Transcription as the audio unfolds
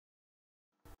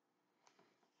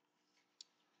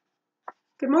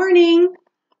Good morning.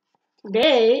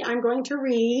 Today I'm going to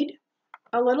read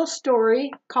a little story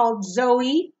called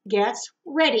Zoe Gets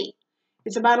Ready.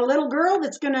 It's about a little girl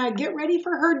that's going to get ready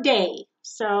for her day.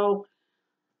 So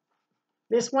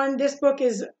this book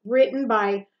is written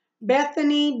by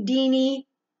Bethany Dini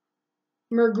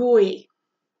Mergui.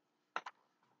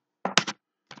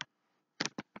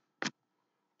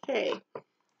 Okay.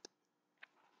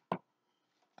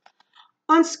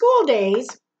 On school days,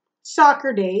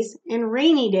 soccer days, and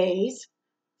rainy days,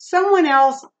 someone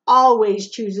else always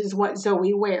chooses what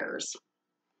Zoe wears.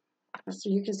 So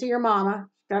you can see her mama.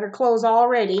 Got her clothes all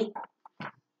ready.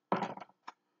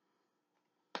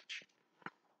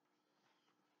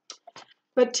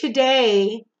 But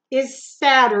today is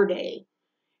Saturday,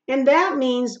 and that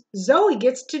means Zoe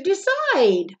gets to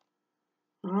decide.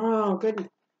 Oh, goodness.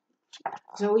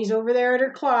 Zoe's over there at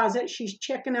her closet. She's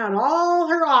checking out all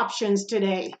her options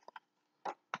today.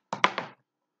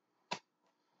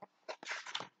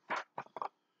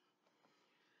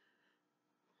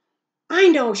 I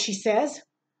know, she says.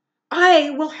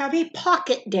 I will have a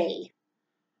pocket day.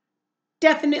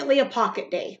 Definitely a pocket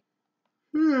day.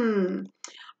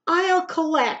 I'll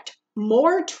collect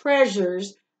more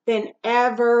treasures than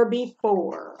ever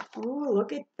before. Oh,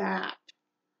 look at that.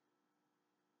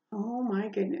 Oh my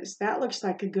goodness, that looks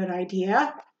like a good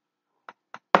idea.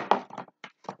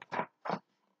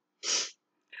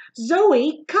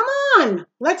 Zoe, come on.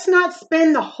 Let's not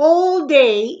spend the whole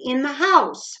day in the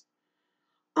house.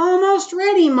 Almost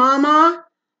ready, Mama.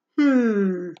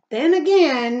 Then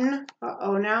again.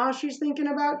 Uh-oh, now she's thinking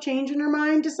about changing her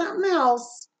mind to something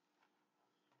else.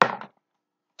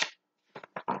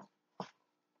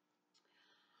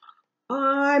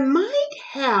 I might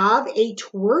have a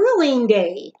twirling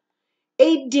day.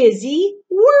 A dizzy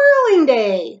whirling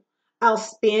day. I'll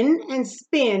spin and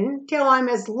spin till I'm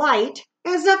as light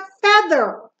as a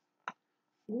feather.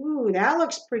 Ooh, that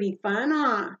looks pretty fun,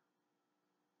 huh?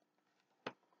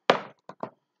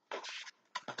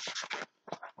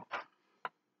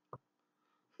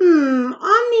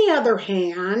 On the other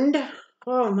hand,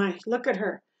 oh my, look at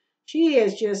her. She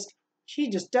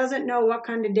just doesn't know what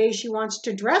kind of day she wants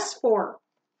to dress for.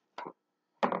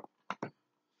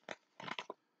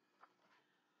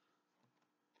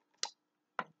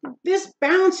 This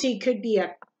bouncy could be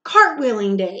a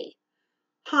cartwheeling day.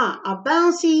 A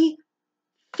bouncy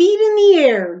feet in the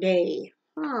air day.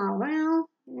 Oh, well,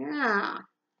 yeah.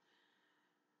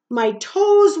 My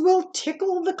toes will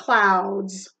tickle the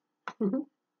clouds.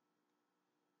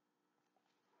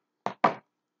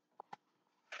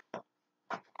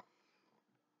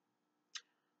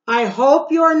 I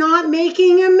hope you're not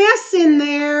making a mess in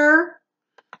there.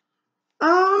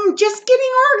 Just getting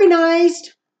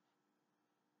organized.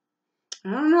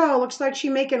 I don't know, looks like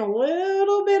she's making a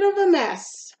little bit of a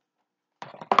mess.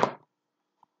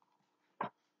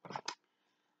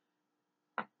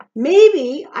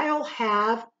 Maybe I'll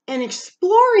have an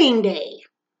exploring day.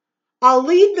 I'll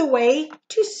lead the way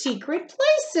to secret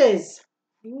places.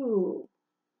 Ooh,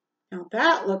 now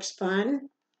that looks fun.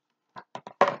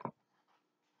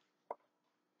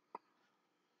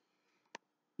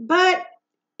 But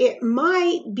it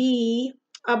might be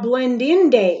a blend-in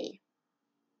day.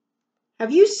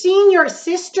 Have you seen your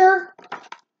sister?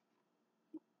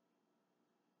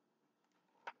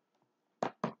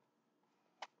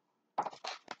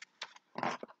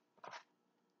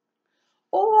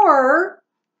 Or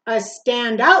a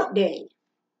standout day?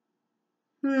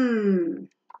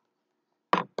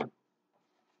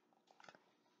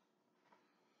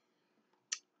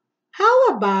 How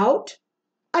about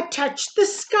a touch the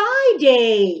sky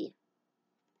day?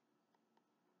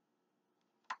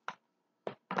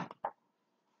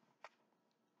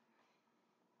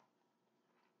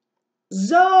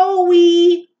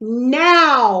 Zoe,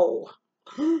 now!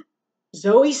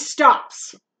 Zoe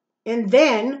stops, and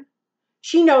then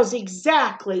she knows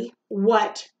exactly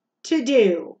what to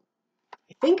do.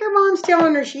 I think her mom's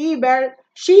telling her she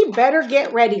better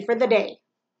get ready for the day.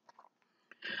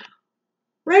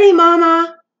 Ready,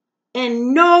 Mama,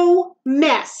 and no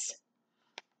mess.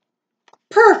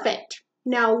 Perfect.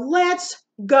 Now let's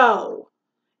go.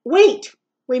 Wait,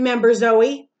 remember,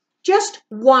 Zoe, just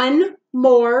one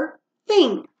more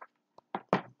thing.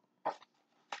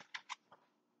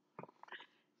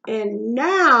 And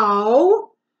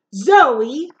now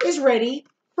Zoe is ready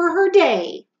for her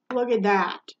day. Look at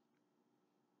that.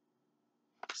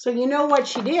 So you know what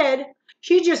she did?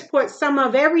 She just put some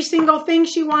of every single thing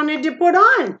she wanted to put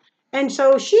on. And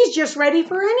so she's just ready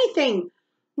for anything,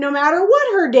 no matter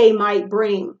what her day might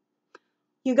bring.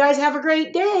 You guys have a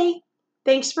great day.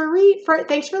 Thanks for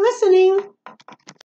listening.